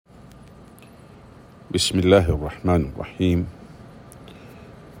Bismillahir Rahmanir Rahim.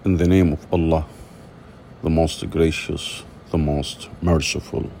 In the name of Allah, the most gracious, the most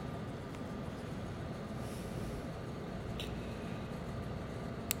merciful.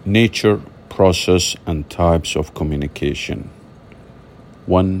 Nature, process, and types of communication.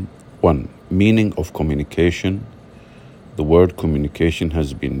 1. Meaning of communication. The word communication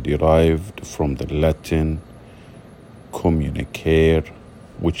has been derived from the Latin communicare,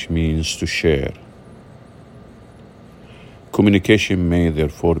 which means to share. Communication may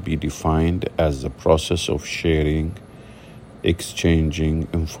therefore be defined as the process of sharing, exchanging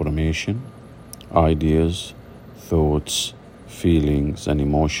information, ideas, thoughts, feelings, and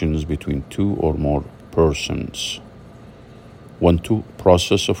emotions between two or more persons. 2.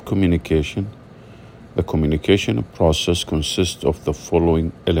 Process of communication. The communication process consists of the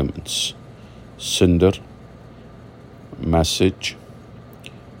following elements: sender, message,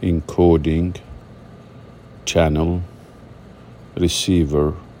 encoding, channel,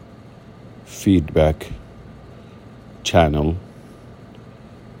 receiver, feedback, channel,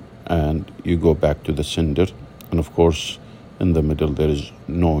 and you go back to the sender, and of course in the middle there is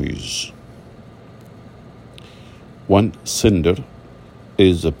noise. 1. Sender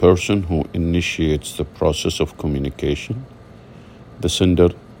is the person who initiates the process of communication. The sender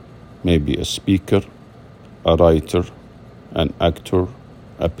may be a speaker, a writer, an actor,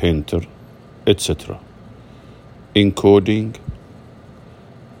 a painter, etc. Encoding,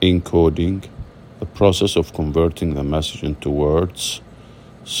 the process of converting the message into words,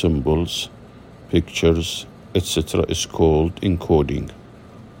 symbols, pictures, etc. is called encoding.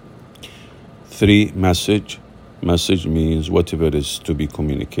 3. Message. Message means whatever is to be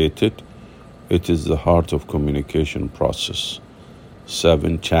communicated. It is the heart of communication process.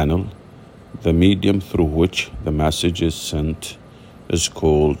 7. Channel. The medium through which the message is sent is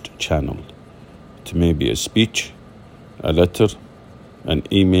called channel. It may be a speech, a letter, an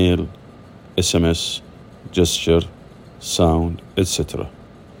email, SMS, gesture, sound, etc.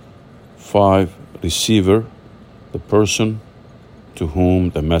 5. Receiver. The person to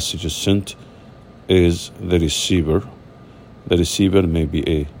whom the message is sent is the receiver. The receiver may be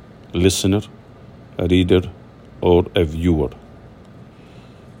a listener, a reader, or a viewer.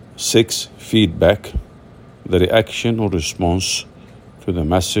 6. Feedback. The reaction or response to the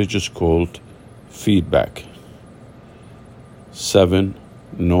message is called feedback. 7.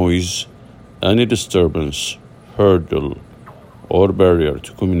 Noise. Any disturbance, hurdle, or barrier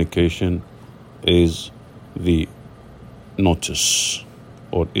to communication is the noise.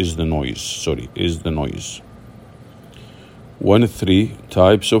 3.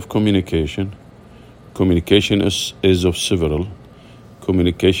 Types of communication. Communication is of several.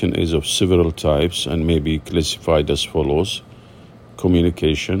 Communication is of several types and may be classified as follows: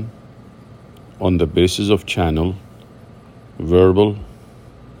 communication on the basis of channel, verbal,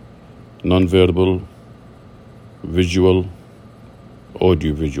 non-verbal, visual,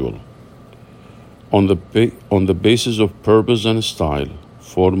 audiovisual. On the basis of purpose and style,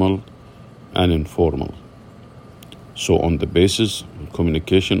 formal and informal. So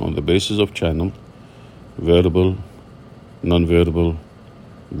communication on the basis of channel, verbal, non-verbal,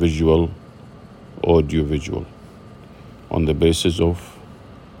 visual, audiovisual. On the basis of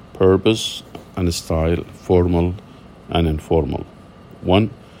purpose and style, formal and informal. 1.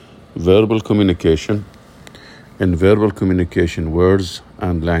 Verbal communication. In verbal communication, words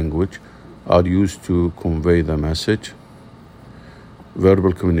and language are used to convey the message.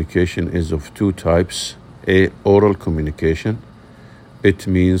 Verbal communication is of two types. A. Oral communication. It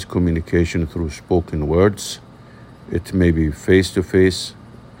means communication through spoken words. It may be face-to-face,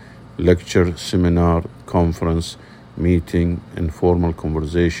 lecture, seminar, conference, meeting, informal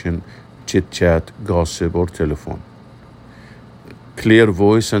conversation, chit-chat, gossip, or telephone. Clear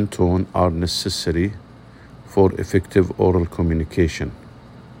voice and tone are necessary for effective oral communication.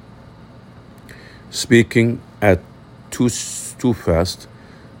 Speaking at too fast,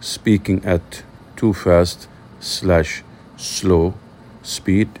 speaking at too fast/slow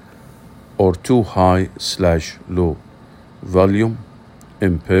speed, or too high/low volume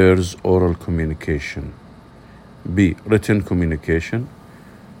impairs oral communication. B. Written communication.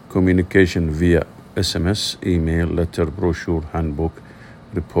 Communication via SMS, email, letter, brochure, handbook,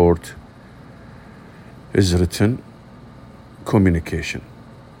 report is written communication.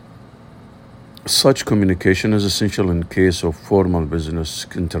 Such communication is essential in case of formal business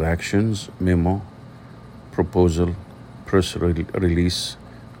interactions, memo, proposal, press release,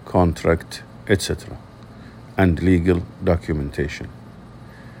 contract, etc., and legal documentation.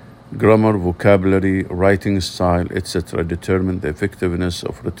 Grammar, vocabulary, writing style, etc. determine the effectiveness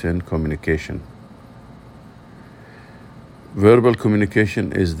of written communication. Verbal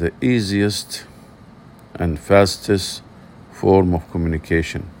communication is the easiest and fastest form of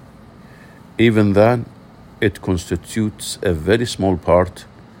communication. Even then, it constitutes a very small part,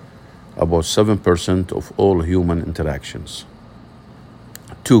 about 7% of all human interactions.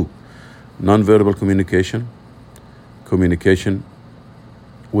 2. Nonverbal communication. Communication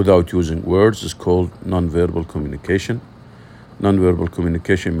without using words is called nonverbal communication. Nonverbal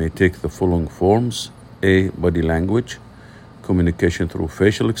communication may take the following forms. A. Body language. Communication through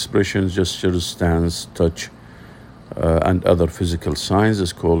facial expressions, gestures, stance, touch, and other physical signs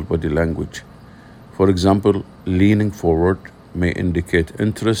is called body language. For example, leaning forward may indicate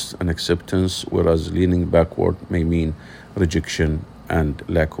interest and acceptance, whereas leaning backward may mean rejection and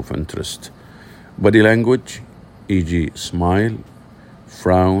lack of interest. Body language, e.g., smile,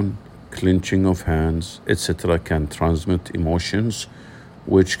 frown, clenching of hands, etc., can transmit emotions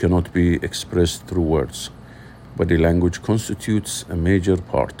which cannot be expressed through words. Body language constitutes a major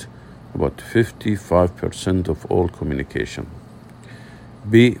part, about 55% of all communication.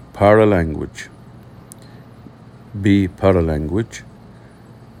 B. Paralanguage. B. Paralanguage,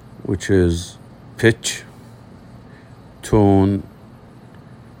 which is pitch, tone,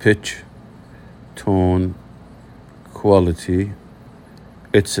 quality,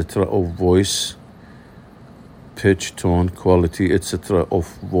 etc. of voice. Pitch, tone, quality, etc.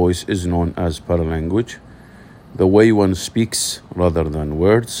 of voice is known as paralanguage. The way one speaks rather than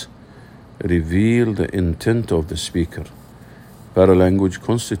words reveal the intent of the speaker. Paralanguage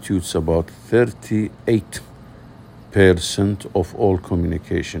constitutes about 38% of all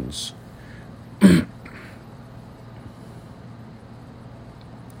communications.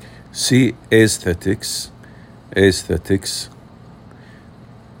 C. Aesthetics. Aesthetic.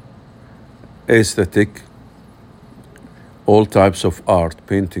 All types of art,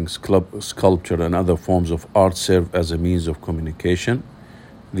 painting, sculpture, and other forms of art serve as a means of communication.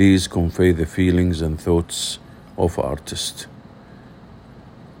 These convey the feelings and thoughts of artists.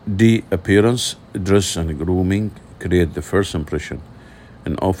 D. Appearance. Dress and grooming create the first impression.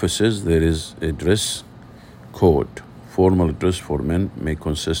 In offices, there is a dress code. Formal dress for men may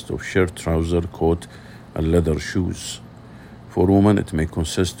consist of shirt, trouser, coat, and leather shoes. For women, it may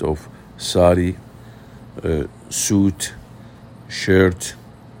consist of sari, suit, shirt,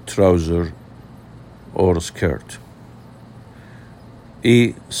 trouser, or skirt.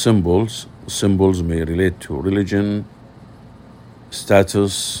 E. Symbols. Symbols may relate to religion,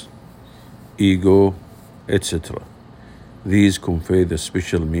 status, ego, etc. These convey the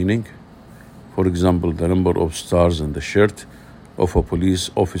special meaning. For example, the number of stars in the shirt of a police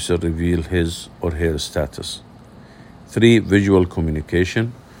officer reveal his or her status. 3. Visual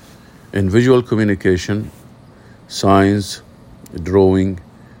communication. In visual communication, signs, drawing,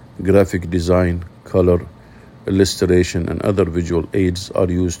 graphic design, color, illustration, and other visual aids are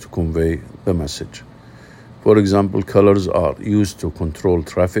used to convey the message. For example, colors are used to control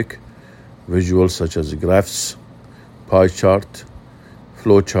traffic. Visuals such as graphs, pie chart,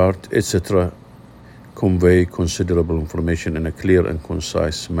 flow chart, etc. convey considerable information in a clear and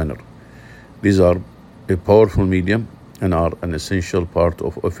concise manner. These are a powerful medium and are an essential part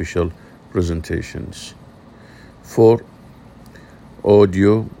of official presentations. 4.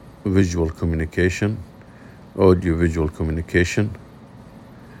 Audio-visual communication. Audio-visual communication.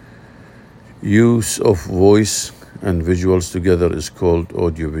 Use of voice and visuals together is called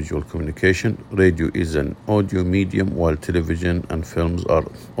audio-visual communication. Radio is an audio medium, while television and films are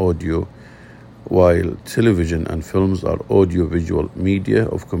audio-visual media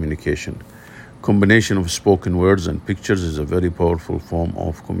of communication. Combination of spoken words and pictures is a very powerful form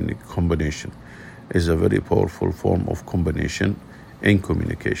of combination in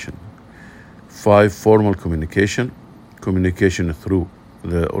communication. 5. Formal communication. Communication through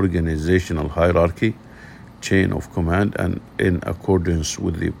the organizational hierarchy, chain of command, and in accordance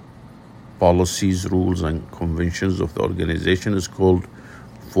with the policies, rules, and conventions of the organization is called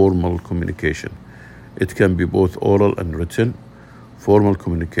formal communication. It can be both oral and written. Formal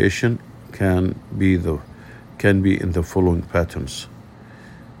communication can be in the following patterns.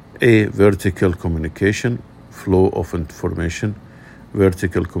 A. Vertical communication, flow of information.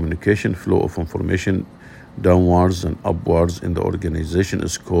 Vertical communication, flow of information downwards and upwards in the organization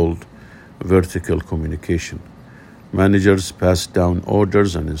is called vertical communication. Managers pass down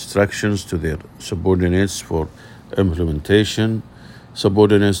orders and instructions to their subordinates for implementation.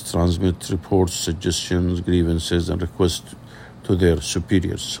 Subordinates transmit reports, suggestions, grievances, and requests to their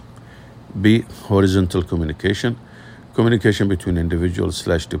superiors. B. Horizontal communication. Communication between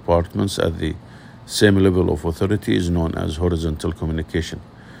individuals/departments at the same level of authority is known as horizontal communication.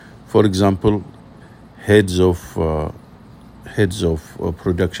 For example, heads of heads of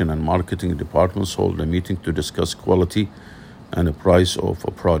production and marketing departments hold a meeting to discuss quality and the price of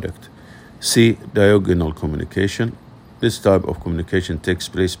a product. C. Diagonal communication. This type of communication takes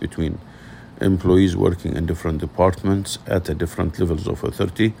place between employees working in different departments at different levels of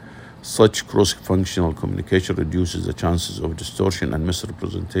authority. Such cross-functional communication reduces the chances of distortion and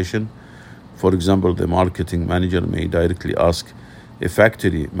misrepresentation. For example, the marketing manager may directly ask a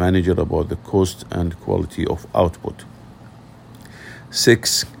factory manager about the cost and quality of output.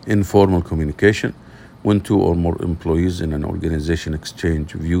 6. Informal communication. When two or more employees in an organization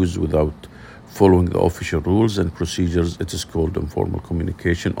exchange views without following the official rules and procedures, it is called informal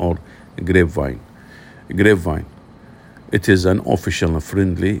communication or grapevine. Grapevine. It is unofficial,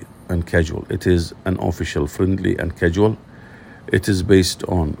 friendly, and casual. It is unofficial, friendly, and casual. It is based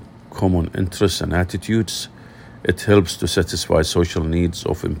on common interests and attitudes. It helps to satisfy social needs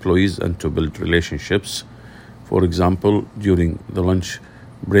of employees and to build relationships. For example, during the lunch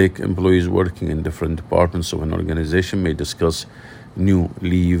break, employees working in different departments of an organization may discuss new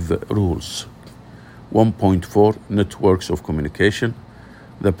leave rules. 1.4 Networks of communication.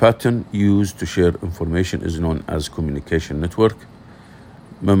 The pattern used to share information is known as communication network.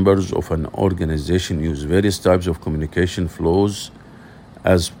 Members of an organization use various types of communication flows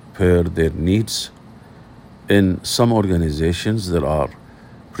as per their needs. In some organizations, there are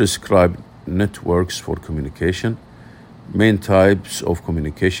prescribed networks for communication. Main types of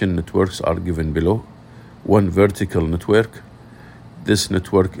communication networks are given below. 1. Vertical network. This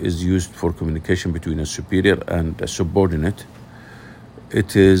network is used for communication between a superior and a subordinate.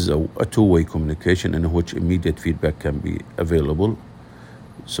 It is a two-way communication in which immediate feedback can be available.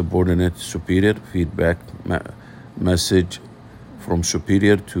 Subordinate, superior, feedback, message from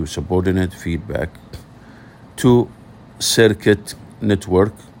superior to subordinate, feedback. 2. Circuit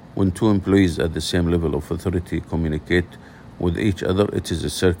network. When two employees at the same level of authority communicate with each other, it is a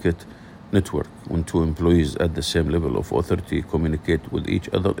circuit network. When two employees at the same level of authority communicate with each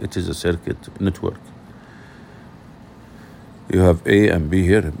other, it is a circuit network. You have A and B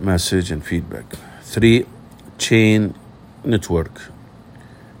here, message and feedback. 3. Chain network.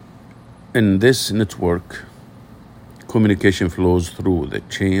 In this network, communication flows through the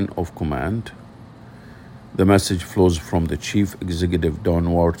chain of command. The message flows from the chief executive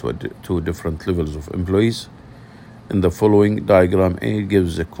downward to different levels of employees. In the following diagram, A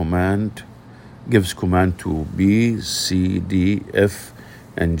gives command to B, C, D, F,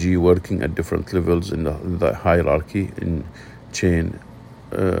 and G working at different levels in the hierarchy in chain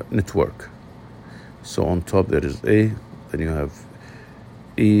network. So on top there is A, then you have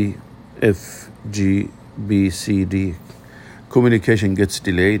E, F, G, B, C, D. Communication gets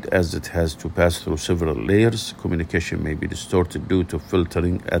delayed as it has to pass through several layers. Communication may be distorted due to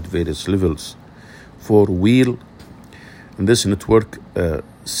filtering at various levels. 4. Wheel. In this network, a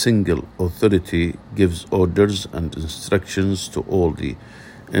single authority gives orders and instructions to all the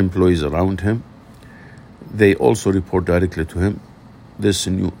employees around him. They also report directly to him. This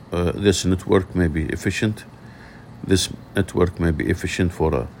network may be efficient. This network may be efficient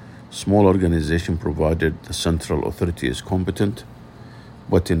for a small organization provided the central authority is competent,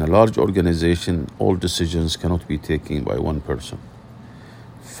 but in a large organization, all decisions cannot be taken by one person.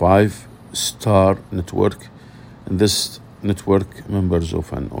 5. Star network. In this network, members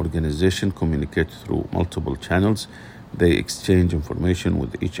of an organization communicate through multiple channels. They exchange information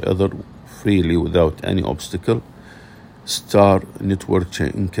with each other freely without any obstacle. Star network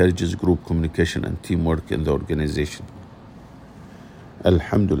encourages group communication and teamwork in the organization.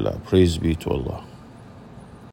 Alhamdulillah, praise be to Allah.